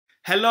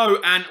Hello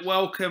and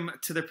welcome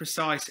to the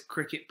Precise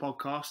Cricket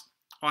podcast.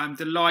 I'm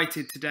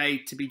delighted today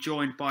to be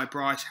joined by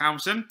Bryce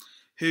Hounsome,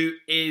 who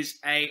is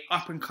a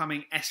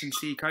up-and-coming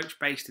S&C coach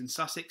based in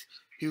Sussex,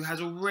 who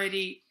has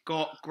already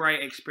got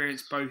great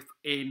experience both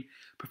in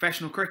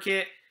professional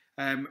cricket,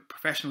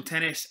 professional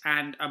tennis,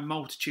 and a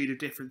multitude of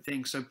different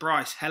things. So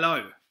Bryce,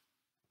 hello.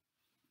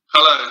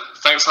 Hello,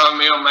 thanks for having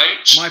me on,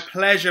 mate. My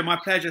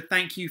pleasure.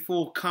 Thank you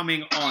for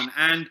coming on.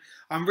 And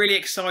I'm really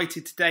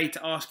excited today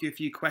to ask you a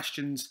few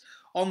questions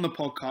on the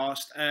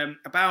podcast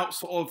about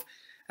sort of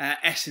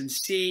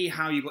S&C,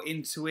 how you got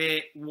into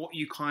it, what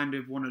you kind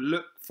of want to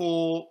look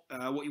for,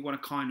 what you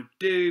want to kind of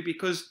do,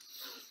 because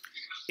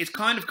it's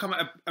kind of come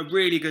at a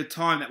really good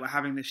time that we're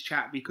having this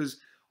chat, because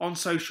on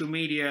social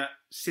media,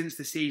 since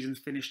the season's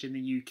finished in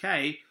the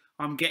UK,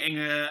 I'm getting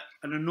an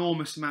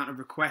enormous amount of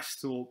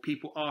requests or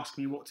people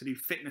asking me what to do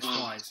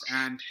fitness-wise,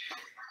 and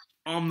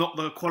I'm not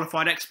the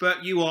qualified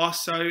expert, you are,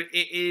 so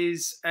it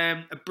is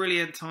a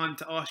brilliant time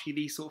to ask you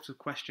these sorts of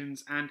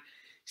questions and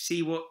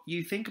see what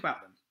you think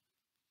about them.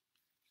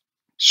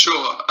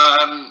 Sure.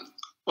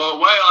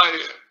 Well,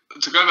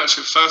 to go back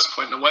to your first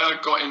point, the way I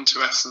got into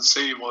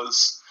S&C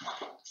was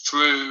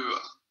through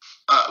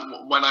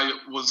when I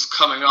was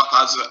coming up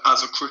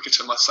as a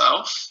cricketer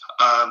myself,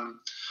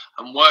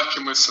 and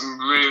working with some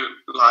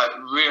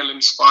real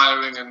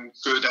inspiring and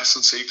good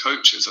S&C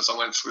coaches as I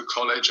went through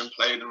college and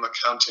played in the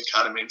county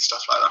academy and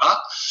stuff like that.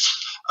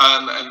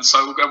 And so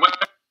I went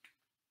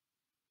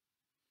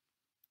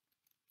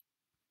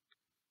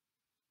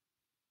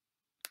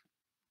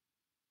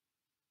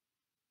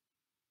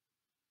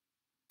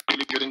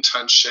really good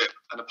internship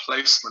and a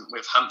placement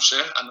with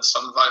Hampshire and the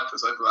Southern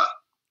Vipers over there.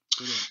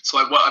 Brilliant. So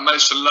I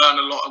managed to learn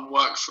a lot and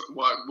work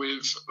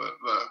with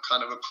the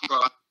kind of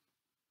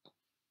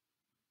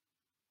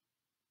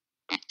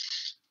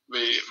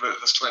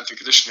the strength and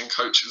conditioning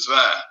coaches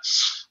there.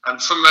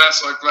 And from there,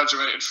 so I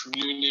graduated from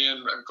uni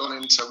and gone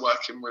into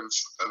working with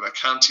the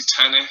county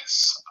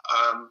tennis,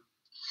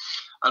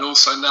 and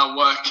also now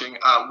working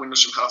at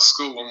Windlesham House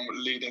School and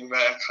leading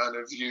their kind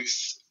of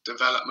youth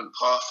development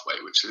pathway,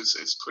 which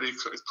is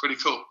pretty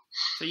cool.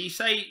 So you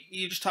say,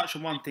 you just touched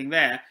on one thing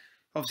there.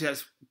 Obviously,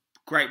 that's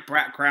great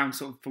background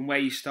sort of from where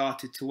you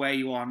started to where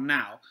you are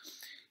now.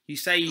 You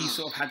say you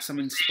sort of had some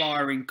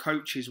inspiring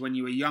coaches when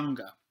you were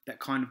younger that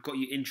kind of got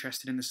you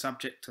interested in the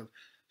subject of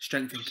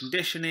strength and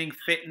conditioning,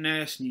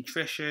 fitness,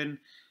 nutrition.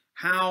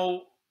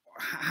 How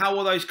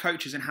are those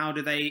coaches and how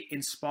do they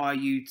inspire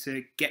you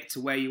to get to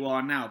where you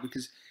are now?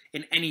 Because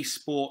in any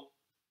sport,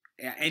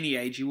 at any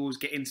age, you always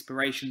get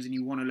inspirations and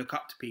you want to look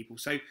up to people.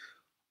 So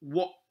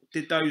what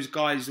did those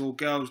guys or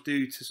girls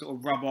do to sort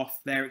of rub off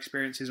their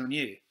experiences on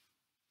you?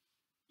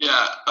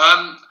 Yeah,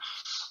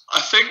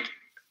 I think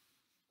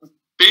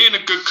being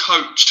a good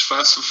coach,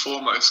 first and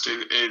foremost,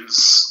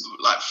 is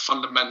like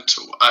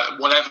fundamental.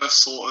 Whatever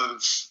sort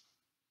of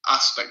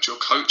aspect you're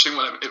coaching,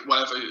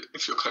 whatever,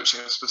 if you're coaching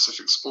a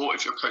specific sport,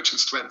 if you're coaching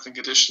strength and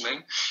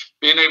conditioning,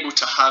 being able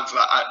to have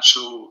that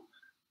actual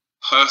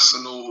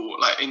personal,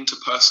 like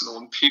interpersonal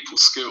and people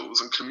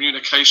skills and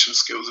communication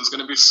skills is going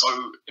to be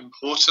so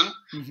important,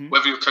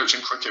 whether you're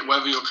coaching cricket,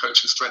 whether you're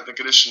coaching strength and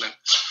conditioning.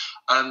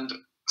 And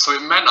so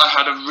it meant I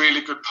had a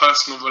really good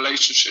personal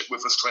relationship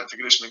with the strength and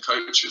conditioning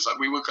coaches. Like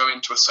we would go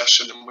into a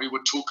session and we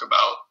would talk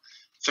about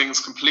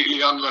things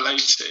completely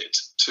unrelated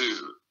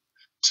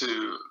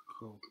to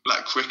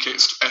like cricket,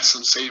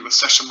 S&C, the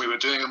session we were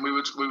doing, and we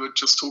would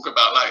just talk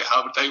about like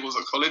how the day was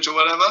at college or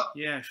whatever.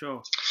 Yeah,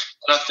 sure.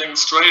 And I think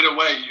straight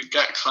away you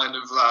get kind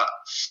of that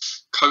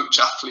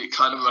coach-athlete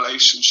kind of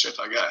relationship,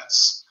 I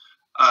guess.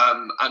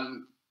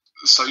 And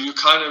so you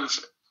kind of,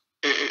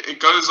 it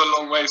goes a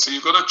long way. So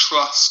you've got to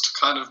trust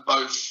kind of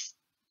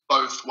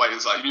both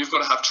ways. Like you've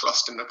got to have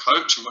trust in the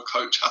coach, and the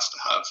coach has to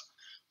have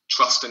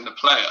trust in the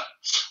player.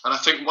 And I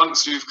think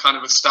once you've kind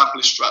of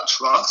established that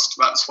trust,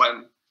 that's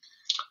when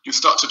you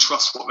start to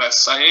trust what they're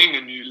saying,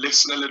 and you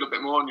listen a little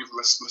bit more, and you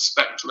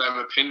respect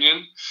their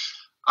opinion.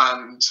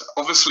 And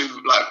obviously,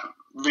 like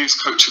these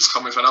coaches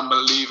come with an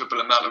unbelievable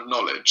amount of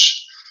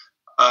knowledge,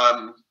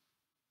 and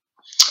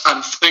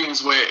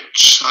things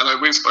which I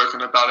know we've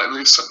spoken about it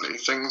recently.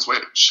 Things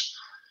which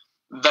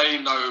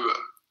they know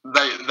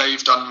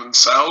they've done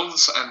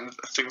themselves, and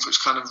things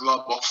which kind of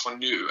rub off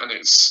on you.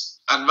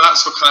 And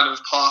that's the kind of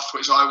path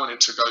which I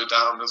wanted to go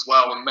down as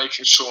well, and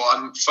making sure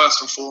I'm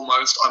first and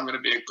foremost I'm going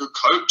to be a good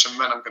coach, and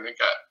then I'm going to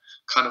get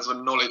kind of the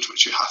knowledge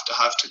which you have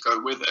to go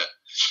with it.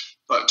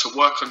 But to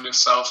work on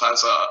yourself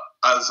as a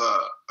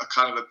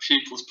kind of a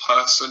people's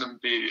person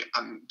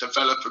and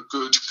develop a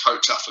good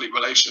coach-athlete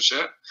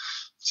relationship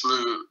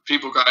through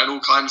people going all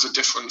kinds of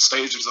different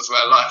stages of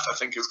their life, I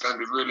think is going to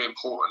be really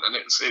important. And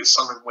it's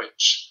something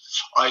which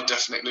I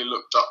definitely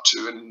looked up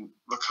to in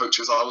the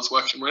coaches I was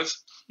working with.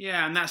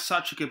 Yeah, and that's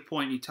such a good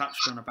point you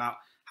touched on about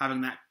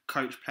having that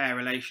coach-player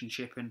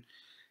relationship and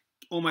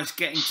almost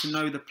getting to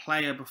know the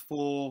player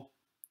before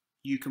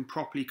you can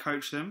properly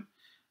coach them.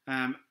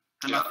 And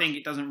I think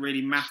it doesn't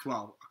really matter,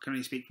 well, I can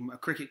only speak from a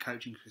cricket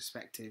coaching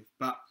perspective,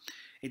 but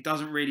it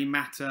doesn't really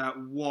matter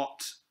what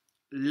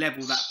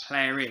level that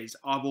player is,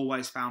 I've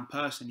always found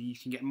personally you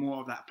can get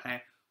more of that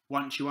player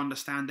once you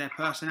understand their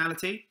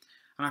personality.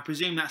 And I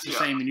presume that's the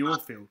same in your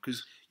field,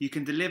 because you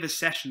can deliver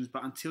sessions,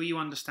 but until you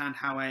understand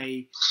how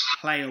a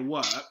player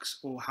works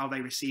or how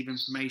they receive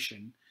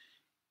information,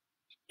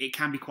 it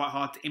can be quite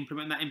hard to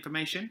implement that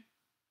information.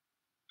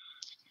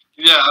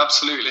 Yeah,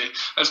 absolutely.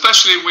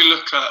 Especially if we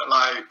look at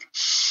like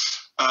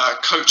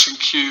coaching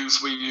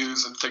cues we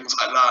use and things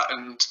like that.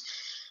 And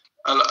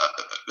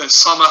there's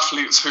some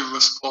athletes who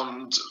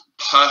respond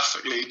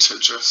perfectly to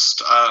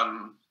just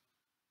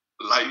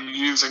like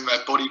using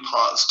their body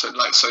parts to,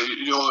 like, so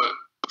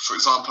for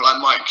example, I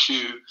might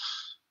cue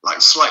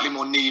like slightly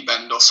more knee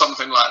bend or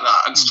something like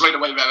that, and straight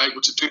away they're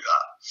able to do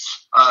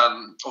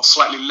that, or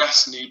slightly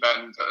less knee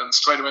bend, and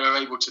straight away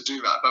they're able to do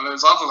that. But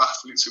there's other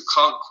athletes who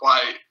can't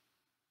quite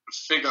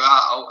figure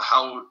out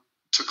how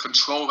to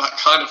control that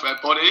kind of their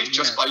body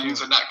just by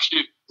using that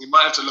cue. We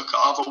might have to look at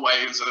other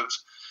ways of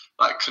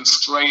like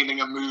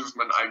constraining a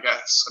movement, I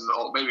guess,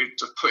 or maybe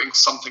just putting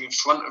something in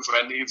front of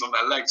their knees on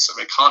their legs so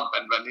they can't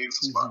bend their knees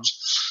as much.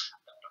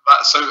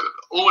 So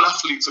all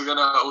athletes are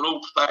or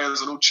all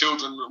players and all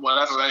children,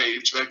 whatever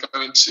age, they're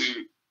going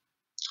to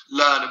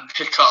learn and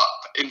pick up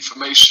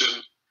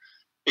information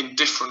in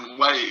different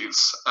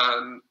ways.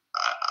 And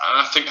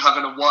I think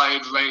having a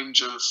wide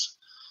range of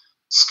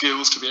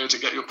skills to be able to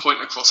get your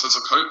point across as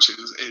a coach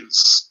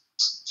is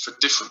for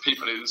different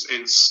people is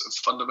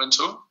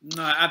fundamental.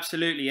 No,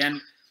 absolutely.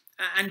 And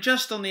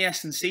just on the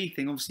S&C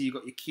thing, obviously you've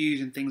got your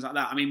cues and things like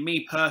that. I mean,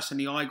 me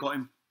personally, I got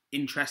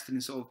interested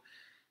in sort of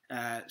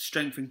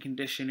strength and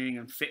conditioning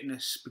and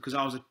fitness because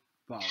I was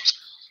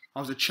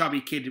a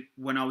chubby kid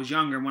when I was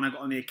younger, and when I got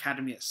on the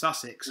academy at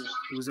Sussex,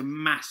 it was a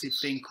massive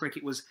thing.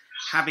 Cricket was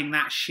having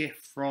that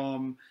shift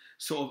from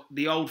sort of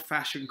the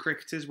old-fashioned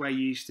cricketers where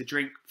you used to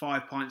drink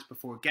 5 pints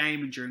before a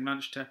game and during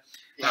lunch to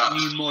that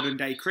new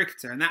modern-day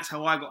cricketer, and that's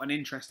how I got an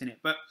interest in it.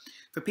 But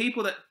for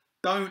people that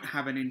don't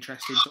have an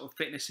interest in sort of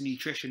fitness and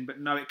nutrition but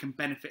know it can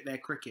benefit their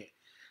cricket,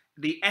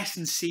 the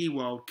S&C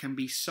world can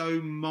be so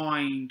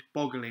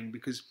mind-boggling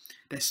because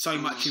there's so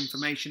much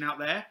information out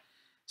there.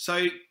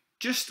 So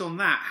just on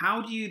that,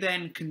 how do you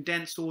then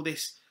condense all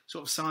this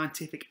sort of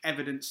scientific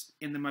evidence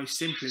in the most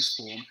simplest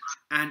form,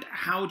 and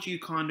how do you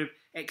kind of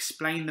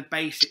explain the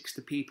basics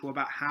to people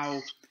about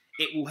how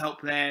it will help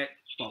their,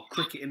 well,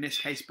 cricket in this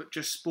case, but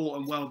just sport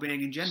and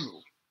well-being in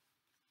general?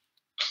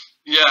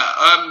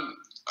 Yeah,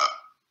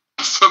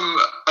 from,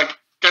 I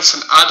guess,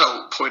 an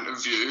adult point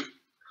of view,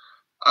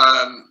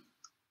 I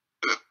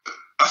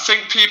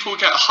think people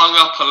get hung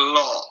up a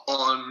lot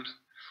on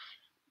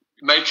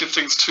making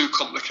things too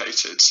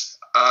complicated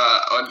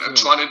and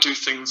trying to do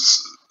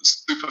things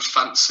super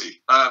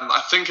fancy.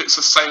 I think it's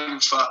the same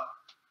for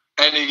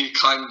any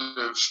kind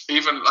of,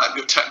 even like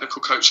the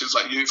technical coaches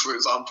like you, for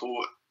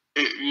example.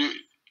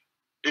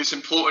 It's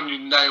important you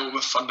nail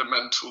the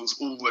fundamentals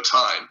all the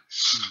time.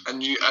 And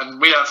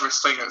we have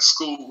this thing at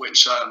school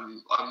which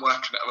I'm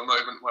working at the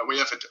moment, where we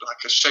have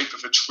like a shape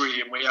of a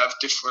tree, and we have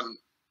different,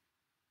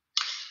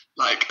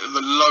 like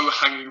the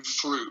low-hanging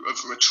fruit of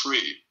a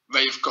tree,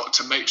 they've got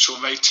to make sure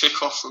they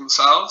tick off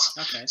themselves.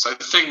 Okay. So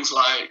things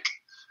like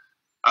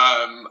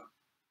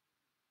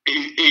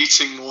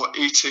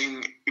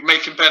eating,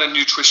 making better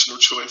nutritional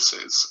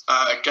choices,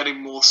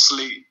 getting more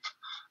sleep,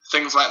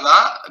 things like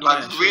that.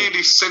 Like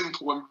really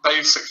simple and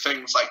basic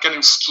things, like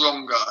getting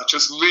stronger,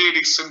 just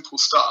really simple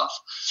stuff.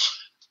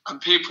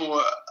 And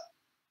people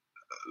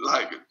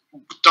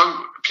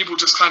people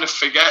just kind of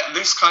forget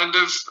this kind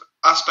of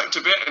aspect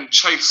of it and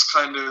chase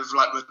kind of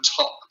like the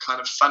top kind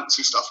of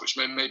fancy stuff, which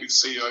they maybe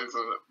see over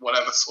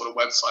whatever sort of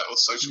website or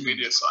social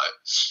media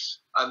site.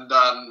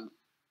 And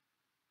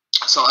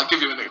so I'll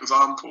give you an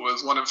example.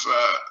 As one of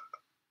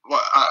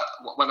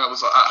when I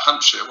was at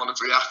Hampshire, one of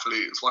the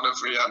athletes, one of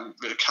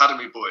the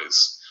academy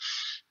boys,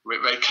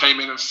 they came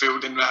in and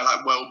filled in their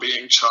like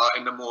well-being chart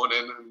in the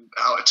morning, and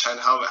out of 10,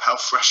 how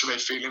fresh are they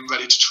feeling,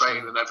 ready to train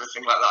and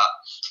everything like that.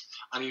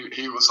 And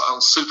he was like, I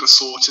was super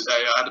sore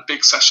today. I had a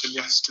big session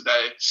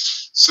yesterday,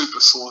 super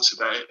sore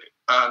today.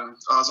 I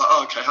was like,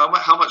 oh, okay, how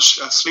much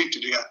sleep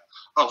did you get?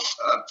 Oh,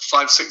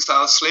 5-6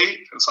 hours sleep.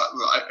 It's like,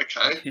 right,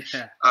 okay.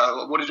 Yeah.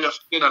 What did you have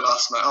for dinner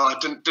last night? Oh, I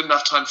didn't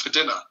have time for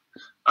dinner.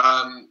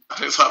 And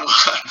it's like,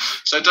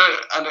 so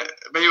don't.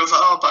 But he was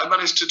like, oh, but I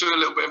managed to do a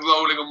little bit of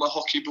rolling on my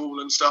hockey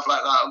ball and stuff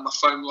like that on my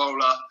foam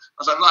roller. I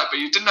was like, right, but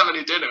you didn't have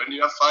any dinner and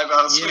you have 5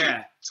 hours sleep.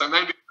 So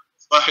maybe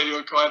why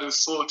you're quite as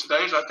sore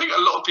today. So I think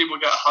a lot of people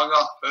get hung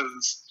up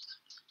as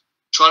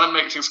trying to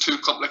make things too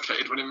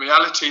complicated, when in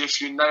reality, if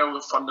you nail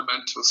the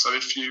fundamentals, so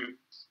if you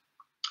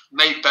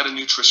make better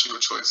nutritional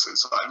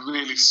choices, like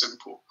really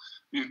simple,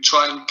 you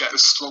try and get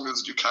as strong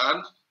as you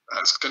can.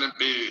 It's going to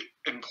be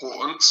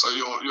important. So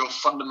your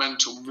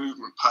fundamental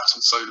movement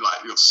pattern, so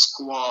like your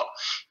squat,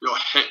 your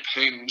hip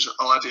hinge,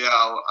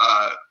 RDL,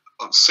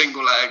 on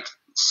single leg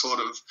sort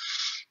of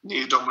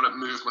knee dominant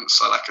movements,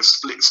 so like a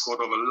split squat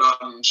or a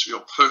lunge,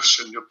 your push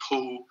and your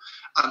pull,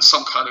 and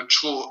some kind of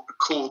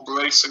core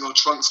bracing or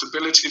trunk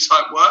stability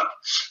type work.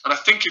 And I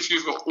think if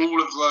you've got all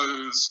of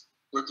those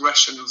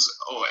regressions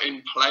or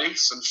in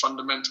place and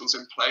fundamentals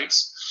in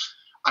place,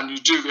 and you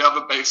do the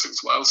other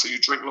basics well, so you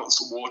drink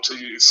lots of water,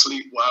 you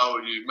sleep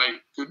well, you make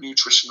good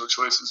nutritional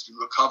choices, you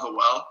recover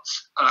well,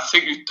 and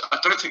I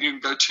don't think you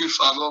can go too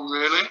far wrong,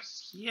 really.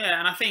 Yeah,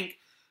 and I think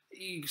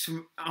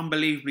some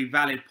unbelievably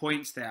valid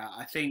points there.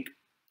 I think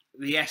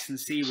the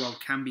S&C world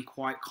can be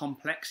quite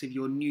complex if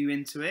you're new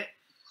into it.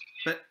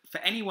 But for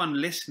anyone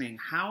listening,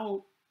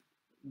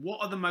 what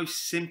are the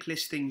most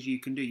simplest things you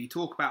can do? You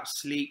talk about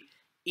sleep,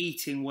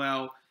 eating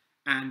well,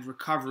 and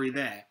recovery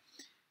there.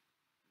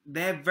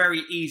 They're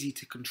very easy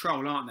to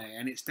control, aren't they?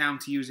 And it's down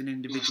to you as an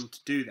individual to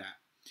do that.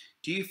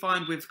 Do you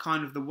find with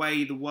kind of the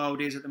way the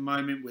world is at the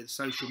moment with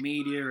social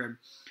media and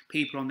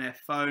people on their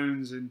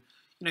phones and,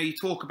 you know, you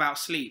talk about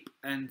sleep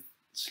and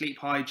sleep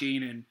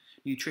hygiene and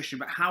nutrition,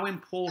 but how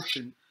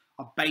important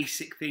are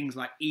basic things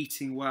like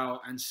eating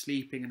well and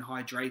sleeping and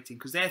hydrating?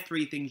 Because they're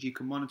three things you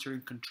can monitor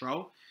and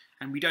control,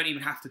 and we don't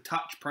even have to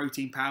touch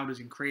protein powders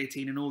and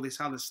creatine and all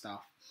this other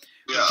stuff.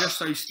 Yeah. But just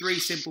those three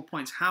simple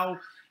points, how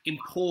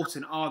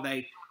important are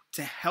they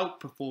to help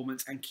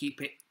performance and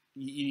keep it,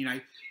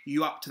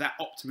 you up to that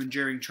optimum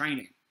during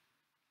training?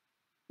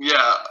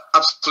 Yeah,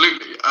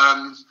 absolutely.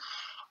 I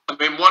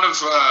mean, one of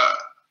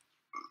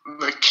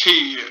the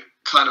key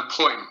kind of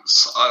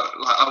points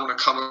I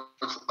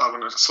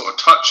want to sort of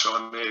touch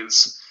on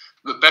is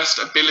the best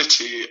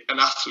ability an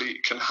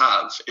athlete can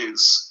have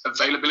is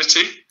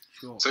availability.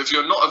 Sure. So if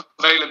you're not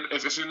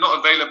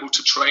available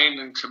to train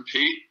and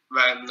compete,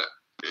 then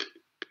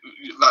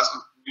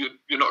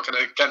you're not going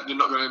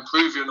to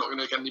improve. You're not going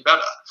to get any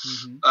better.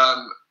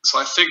 Mm-hmm. So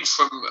I think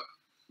from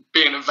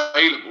being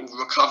available,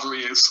 recovery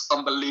is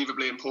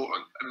unbelievably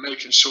important, and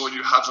making sure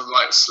you have the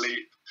right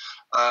sleep,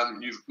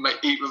 you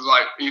eat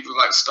the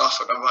right stuff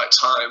at the right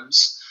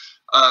times.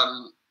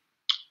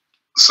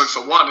 So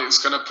for one, it's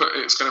going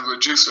to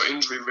reduce your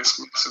injury risk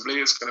massively.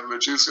 It's going to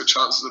reduce your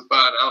chances of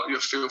burnout. You'll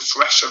feel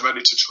fresh and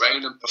ready to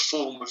train and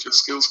perform with your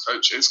skills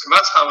coaches, because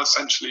that's how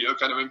essentially you're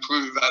going to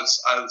improve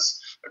as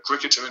a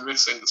cricketer in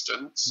this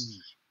instance.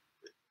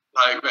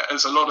 Like,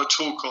 there's a lot of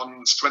talk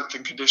on strength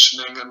and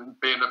conditioning and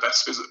being the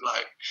best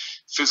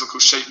physical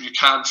shape you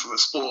can for the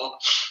sport,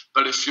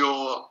 but if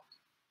you're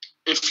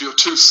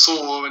too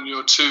sore and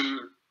you're too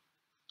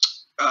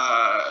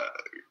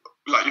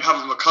you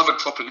haven't recovered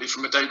properly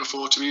from the day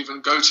before to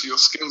even go to your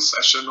skills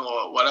session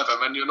or whatever,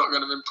 then you're not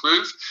going to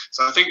improve.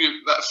 So I think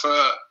that for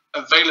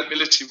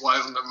availability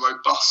wise and the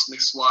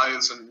robustness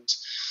wise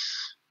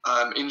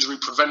and injury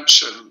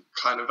prevention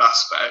kind of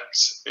aspect,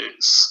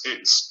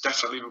 it's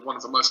definitely one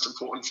of the most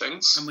important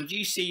things. And would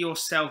you see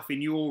yourself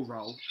in your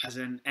role as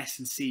an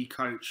S&C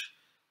coach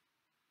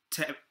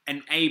to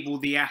enable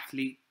the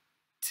athlete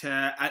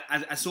to,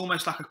 as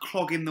almost like a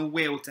clog in the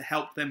wheel to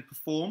help them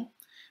perform?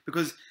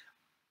 Because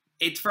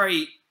it's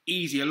very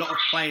easy. A lot of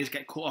players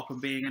get caught up on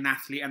being an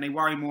athlete and they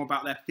worry more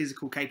about their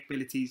physical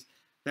capabilities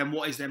than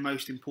what is their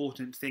most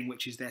important thing,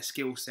 which is their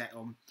skill set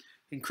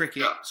in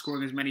cricket,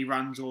 scoring as many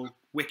runs or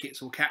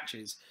wickets or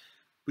catches.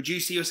 Would you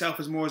see yourself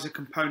as more as a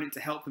component to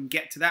help them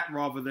get to that,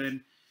 rather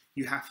than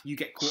you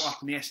get caught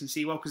up in the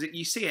S&C? Well, because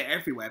you see it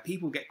everywhere.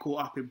 People get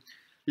caught up in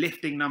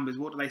lifting numbers.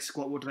 What do they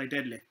squat? What do they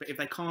deadlift? But if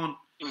they can't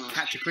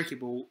catch a cricket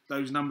ball,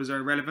 those numbers are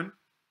irrelevant.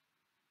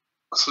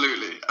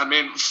 Absolutely. I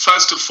mean,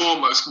 first and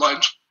foremost,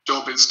 my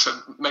job is to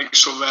make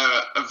sure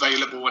they're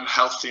available and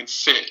healthy and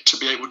fit to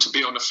be able to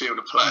be on the field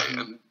of play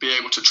and be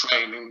able to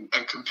train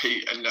and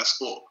compete in their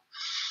sport.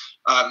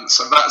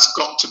 So that's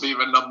got to be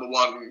the number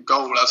one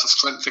goal as a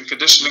strength and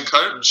conditioning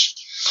coach.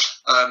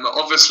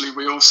 Obviously,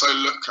 we've also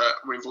got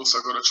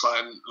to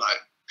try and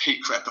peak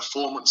their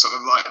performance at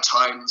the right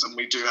times, and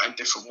we do that in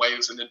different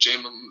ways in the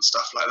gym and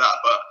stuff like that.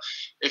 But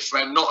if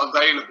they're not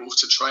available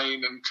to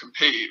train and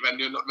compete, then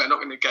they're not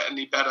going to get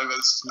any better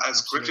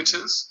as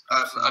cricketers.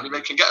 I mean, they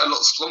can get a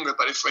lot stronger,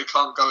 but if they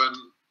can't go and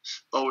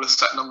bowl a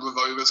set number of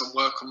overs and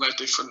work on their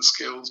different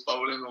skills,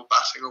 bowling or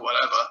batting or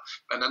whatever,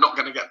 then they're not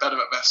going to get better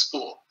at their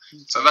sport.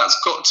 So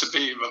that's got to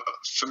be,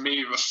 for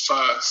me, the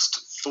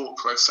first thought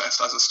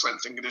process as a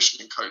strength and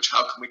conditioning coach.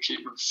 How can we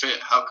keep them fit?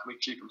 How can we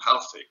keep them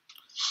healthy?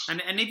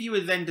 And if you were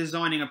then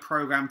designing a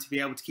program to be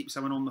able to keep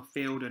someone on the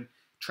field and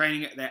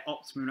training at their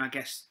optimum, I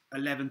guess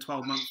 11,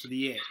 12 months of the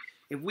year,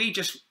 if we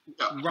just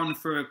run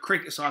through a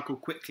cricket cycle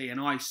quickly,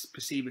 and I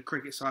perceive a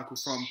cricket cycle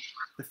from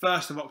the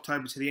 1st of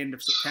October to the end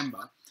of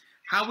September,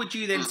 how would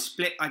you then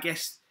split, I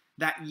guess,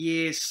 that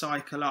year's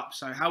cycle up?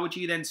 So how would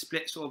you then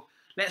split sort of,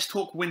 let's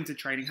talk winter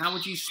training. How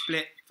would you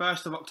split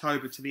 1st of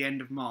October to the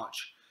end of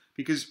March?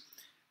 Because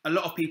a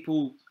lot of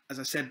people, as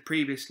I said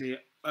previously,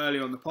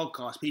 earlier on the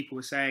podcast, people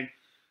were saying,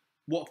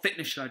 what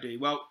fitness should I do?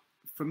 Well,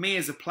 for me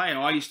as a player,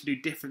 I used to do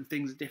different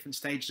things at different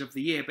stages of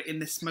the year. But in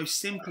the most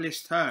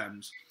simplest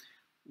terms,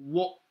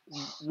 what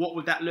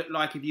would that look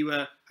like if you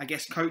were, I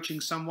guess,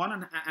 coaching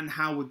someone, and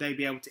how would they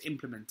be able to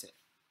implement it?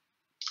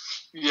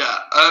 Yeah,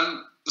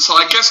 so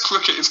I guess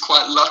cricket is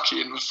quite lucky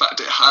in the fact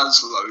it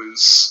has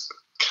those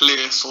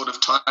clear sort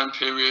of time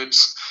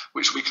periods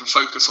which we can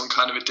focus on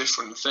kind of a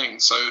different thing.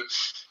 So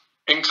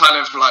in kind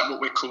of like what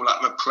we call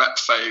like the prep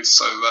phase,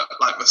 so that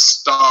like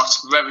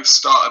the very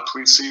start of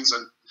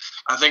pre-season,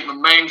 I think the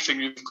main thing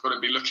you've got to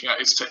be looking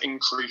at is to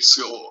increase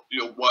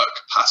your work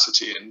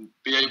capacity and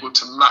be able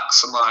to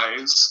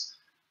maximise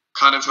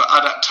kind of the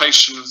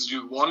adaptations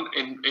you want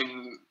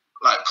in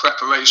like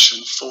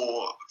preparation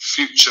for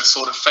future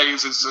sort of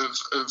phases of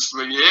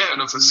the year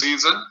and of the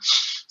season.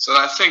 So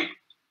I think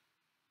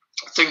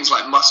things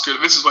like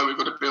this is where we've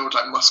got to build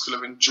like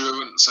muscular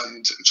endurance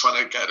and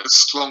trying to get as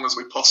strong as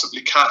we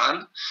possibly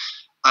can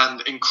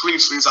and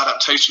increase these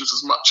adaptations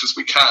as much as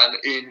we can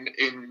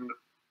in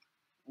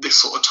this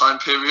sort of time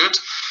period.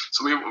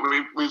 So we've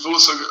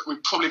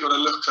probably got to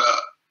look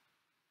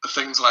at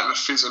things like the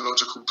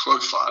physiological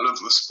profile of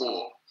the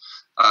sport.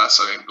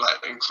 So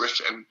in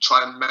cricket, and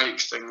try and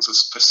make things as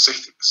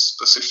specific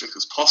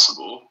as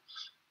possible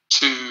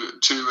to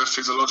the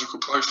physiological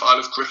profile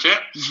of cricket.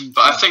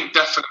 But I think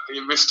definitely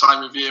in this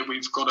time of year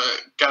we've got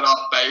to get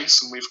our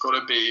base and we've got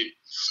to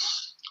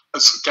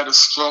get as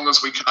strong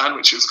as we can,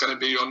 which is going to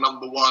be your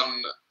number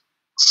one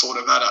sort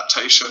of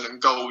adaptation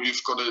and goal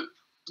you've got to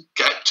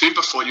get to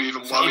before you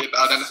even worry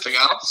about anything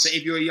else. So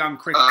if you're a young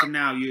cricketer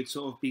now, you'd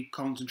sort of be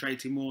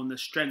concentrating more on the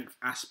strength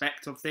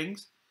aspect of things.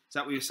 Is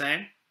that what you're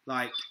saying?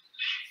 Like,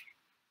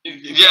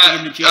 in the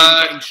gym,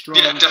 getting strong,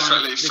 yeah,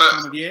 definitely. This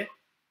time of year?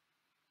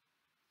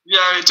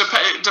 Yeah, it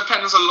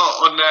depends a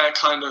lot on their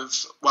kind of,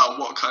 well,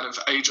 what kind of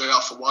age they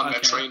are for one,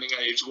 their training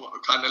age, what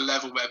kind of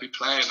level they'll be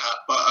playing at.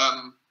 But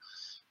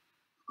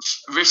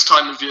this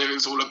time of year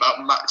is all about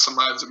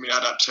maximising the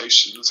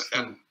adaptations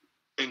and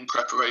in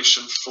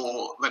preparation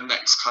for the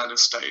next kind of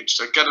stage.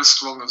 So get as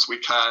strong as we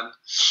can,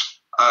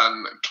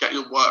 get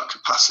your work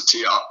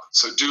capacity up.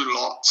 So do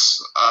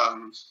lots,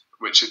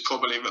 which is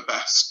probably the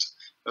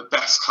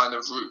best kind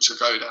of route to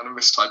go down in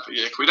this type of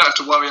year. We don't have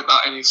to worry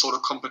about any sort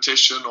of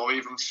competition or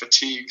even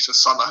fatigue to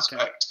some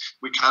aspect.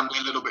 We can be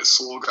a little bit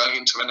sore going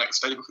into the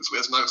next day because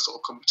there's no sort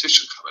of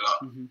competition coming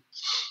up.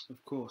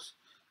 Of course.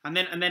 And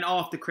then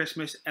after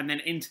Christmas and then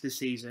into the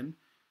season,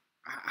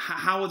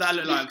 how will that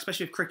look like?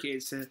 Especially if cricket,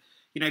 it's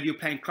if you're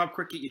playing club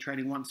cricket, you're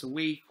training once a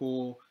week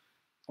or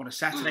on a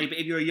Saturday. But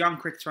if you're a young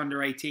cricketer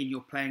under 18,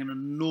 you're playing an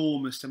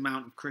enormous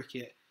amount of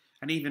cricket,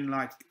 and even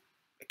like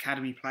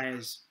academy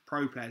players,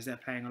 pro players, they're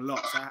playing a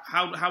lot. So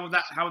how would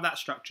that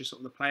structure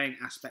sort of the playing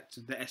aspect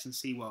of the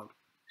S&C world?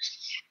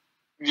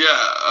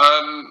 Yeah,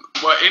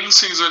 well, in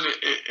season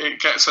it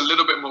gets a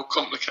little bit more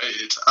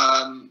complicated.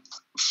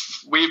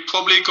 We've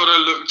probably got to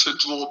look to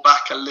draw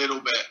back a little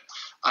bit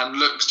and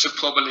look to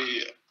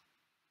probably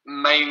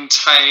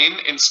maintain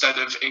instead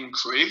of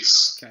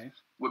increase.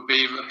 Would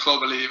be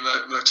probably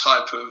the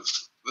type of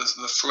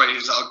the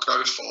phrase I'll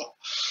go for.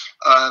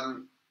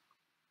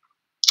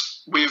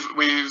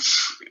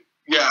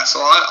 So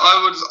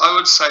I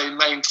would say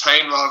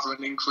maintain rather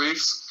than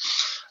increase.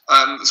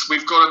 So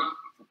we've got to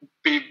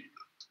be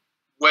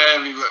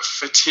wary that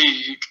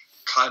fatigue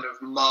kind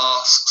of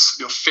masks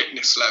your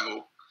fitness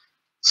level.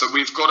 So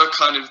we've got to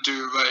kind of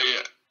do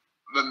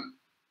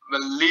the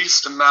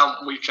least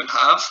amount we can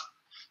have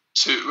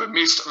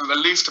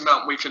the least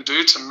amount we can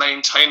do to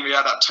maintain the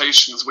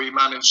adaptations we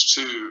manage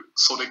to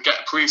sort of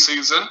get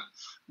pre-season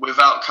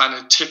without kind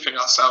of tipping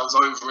ourselves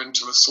over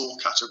into the sore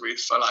category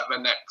for like the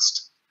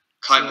next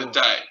kind of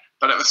day.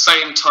 But at the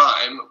same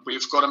time,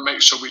 we've got to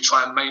make sure we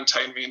try and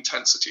maintain the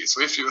intensity.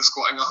 So if you were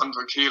squatting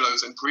 100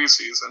 kilos in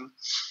pre-season,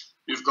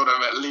 you've got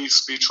to at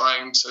least be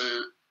trying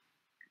to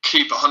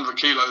keep 100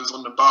 kilos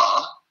on the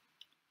bar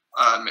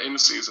in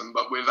season,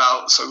 but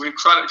without. So we've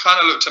kind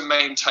of looked to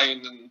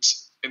maintain and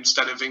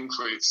instead of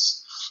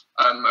increase.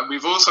 And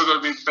we've also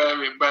got to be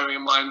bearing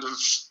in mind of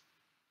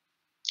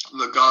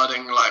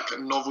regarding like a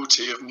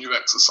novelty of new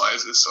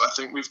exercises. So I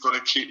think we've got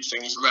to keep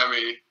things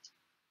very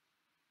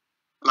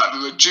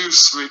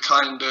reduce the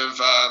kind of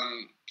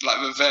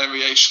the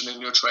variation in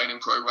your training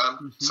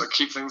program. So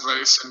keep things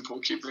very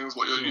simple, keep things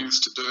what you're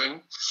used to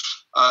doing.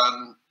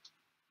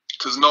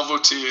 Because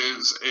novelty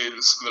is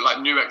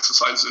like new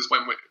exercises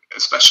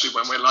especially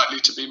when we're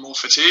likely to be more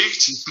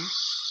fatigued.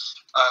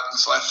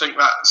 So I think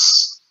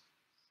that's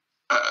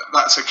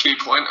a key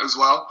point as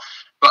well.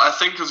 But I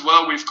think as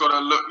well we've got to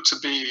look to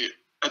be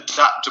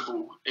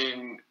adaptable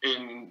in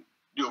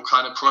your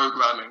kind of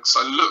programming.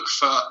 So look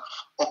for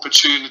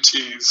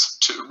opportunities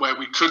to where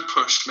we could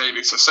push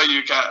maybe. So say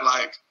you get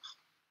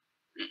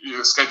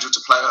you're scheduled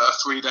to play a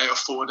 3-day or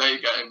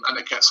 4-day game and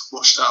it gets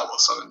washed out or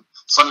something.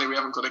 Suddenly we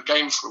haven't got a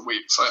game for a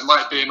week. So it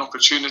might be an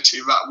opportunity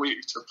that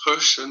week to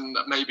push and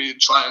maybe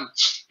try and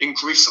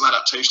increase some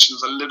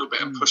adaptations a little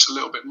bit and push a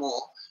little bit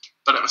more.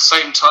 But at the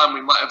same time,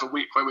 we might have a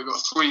week where we've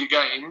got 3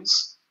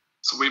 games.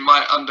 So we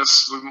might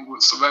so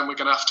then we're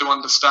going to have to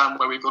understand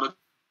where we've got to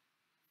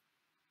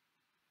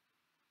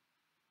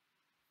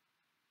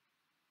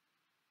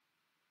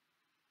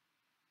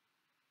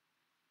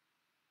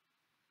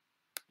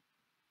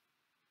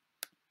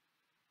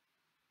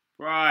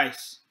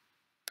Bryce.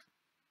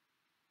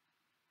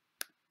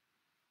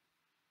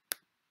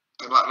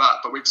 Like that,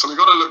 but we've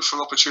got to look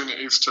for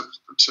opportunities to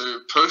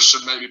push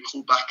and maybe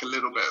pull back a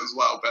little bit as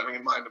well, bearing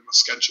in mind of the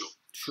schedule.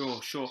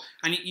 Sure, sure.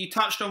 And you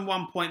touched on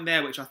one point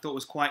there, which I thought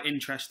was quite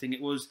interesting.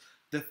 It was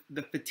the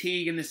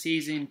fatigue in the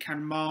season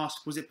can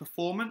mask, was it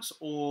performance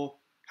or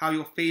how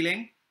you're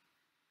feeling?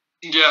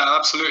 Yeah,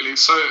 absolutely.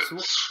 So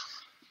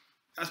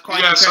that's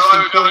quite an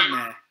interesting point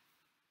there.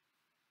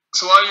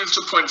 So I used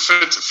to point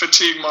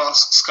fatigue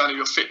masks kind of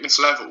your fitness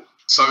level.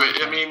 So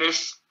I mean,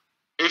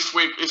 if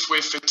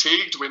we're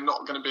fatigued, we're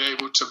not going to be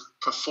able to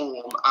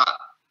perform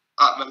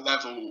at the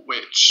level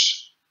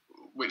which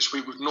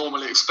we would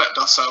normally expect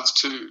ourselves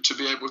to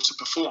be able to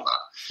perform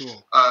at.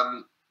 Sure.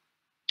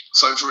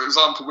 So, for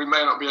example, we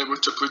may not be able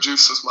to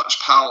produce as much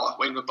power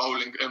in the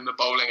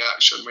bowling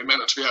action. We may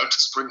not be able to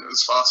sprint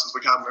as fast as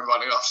we can when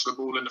running after the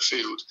ball in the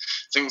field,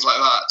 things like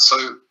that.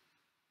 So,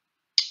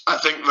 I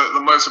think that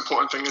the most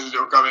important thing is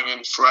you're going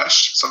in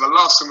fresh. So the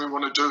last thing we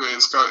want to do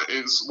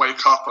is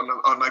wake up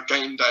on a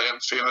game day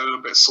and feel a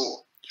little bit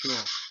sore.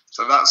 Sure.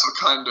 So that's a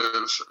kind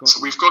of so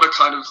we've got to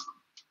kind of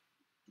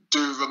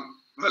do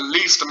the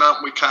least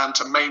amount we can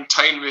to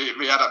maintain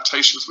the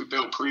adaptations we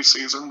built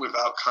pre-season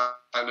without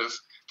kind of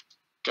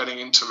getting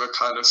into the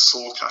kind of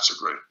sore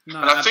category.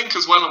 No, and I think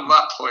as well on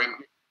that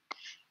point,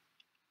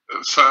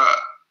 for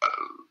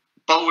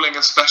bowling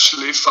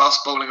especially,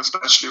 fast bowling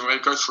especially, where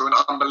they go through an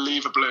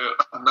unbelievable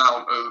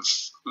amount of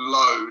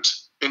load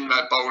in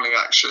their bowling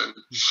action.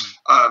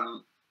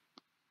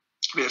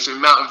 There's the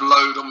amount of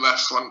load on their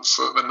front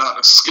foot, the amount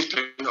of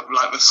skipping,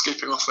 like the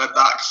skipping off their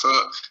back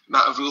foot, the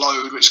amount of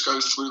load which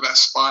goes through their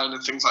spine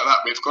and things like that.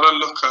 We've got to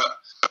look at,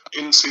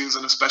 in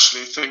season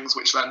especially, things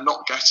which they're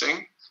not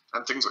getting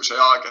and things which they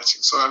are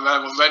getting. So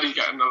they're already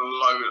getting a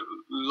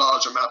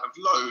large amount of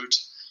load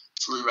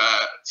through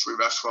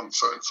their front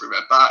foot and through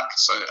their back.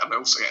 So, and they're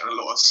also getting a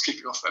lot of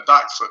skipping off their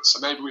back foot. So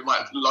maybe we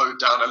might load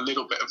down a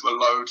little bit of the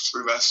load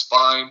through their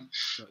spine,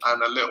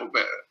 and a little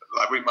bit,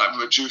 like we might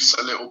reduce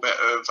a little bit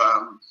of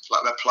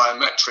like their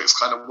plyometrics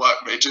kind of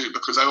work they do,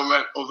 because they're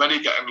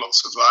already getting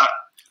lots of that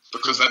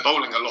because they're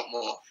bowling a lot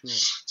more.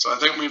 So I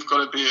think we've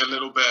got to be a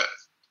little bit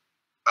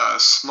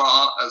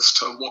smart as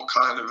to what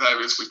kind of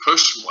areas we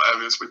push and what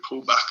areas we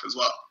pull back as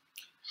well.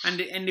 And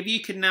if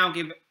you could now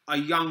give a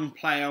young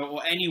player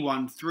or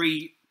anyone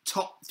three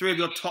of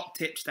your top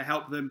tips to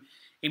help them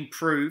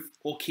improve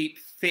or keep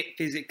fit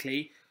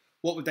physically,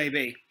 what would they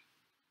be?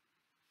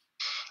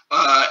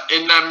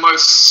 In their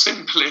most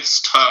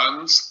simplest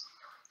terms,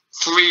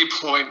 3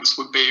 points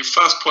would be,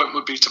 first point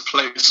would be to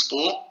play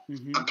sport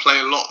and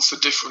play lots of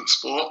different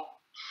sport.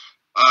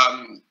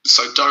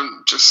 So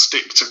don't just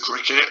stick to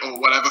cricket or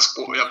whatever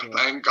sport you're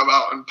playing. Go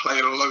out and play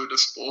a load of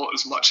sport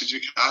as much as you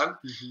can.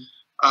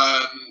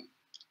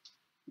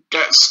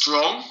 Get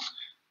strong,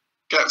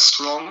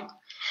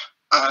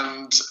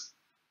 and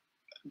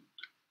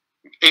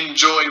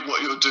enjoy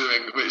what you're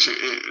doing, which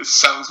it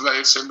sounds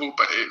very simple,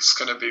 but it's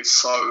going to be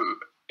so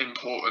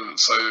important.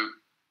 So,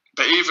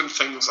 but even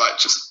things like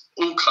just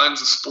all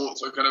kinds of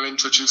sports are going to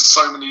introduce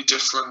so many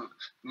different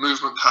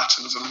movement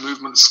patterns and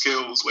movement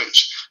skills,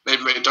 which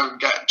maybe they don't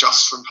get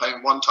just from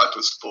playing one type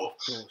of sport.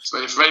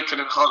 So if they can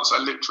enhance their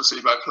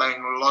literacy by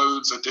playing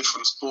loads of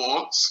different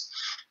sports,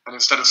 and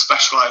instead of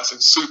specialising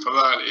super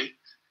early,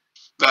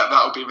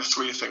 that would be the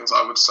 3 things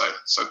I would say.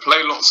 So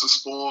play lots of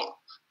sport,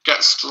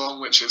 get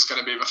strong, which is going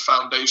to be the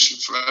foundation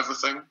for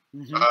everything,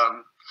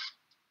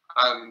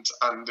 and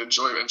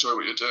enjoy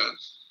what you're doing.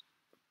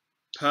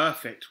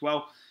 Perfect.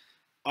 Well,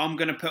 I'm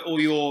going to put all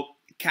your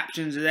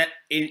captions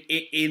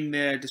in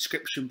the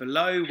description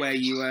below, where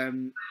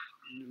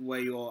where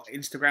your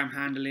Instagram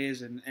handle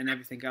is and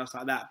everything else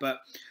like that.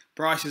 But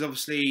Bryce is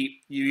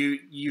obviously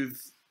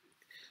you've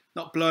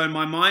not blown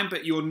my mind,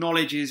 but your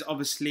knowledge is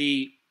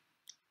obviously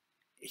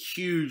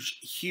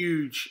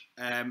huge.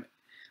 I'm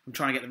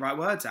trying to get the right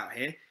words out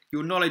here.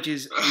 Your knowledge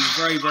is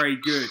very, very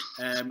good,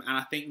 and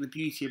I think the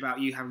beauty about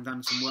you having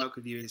done some work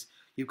with you is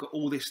you've got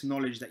all this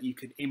knowledge that you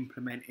could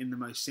implement in the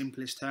most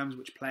simplest terms,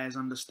 which players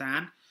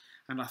understand.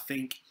 And I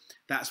think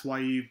that's why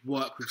you've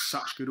worked with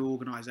such good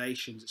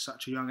organisations at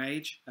such a young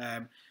age.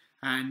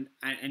 And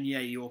yeah,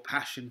 your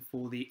passion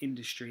for the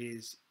industry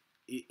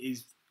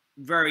is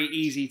very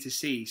easy to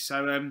see.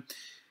 So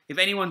if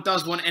anyone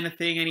does want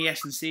anything, any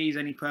S&Cs,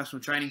 any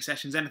personal training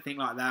sessions, anything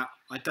like that,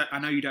 I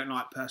know you don't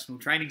like personal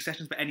training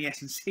sessions, but any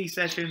S&C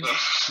sessions,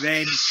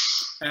 then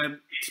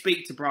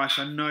speak to Bryce.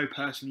 I know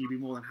personally you'd be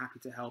more than happy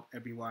to help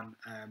everyone.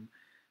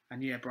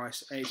 And yeah,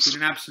 Bryce, it's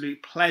been an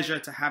absolute pleasure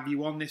to have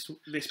you on this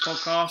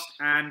podcast,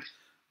 and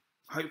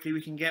hopefully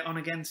we can get on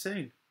again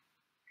soon.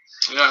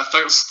 Yeah,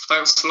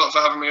 thanks a lot for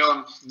having me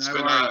on.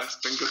 It's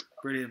been good.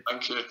 Brilliant.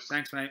 Thank you.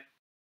 Thanks, mate.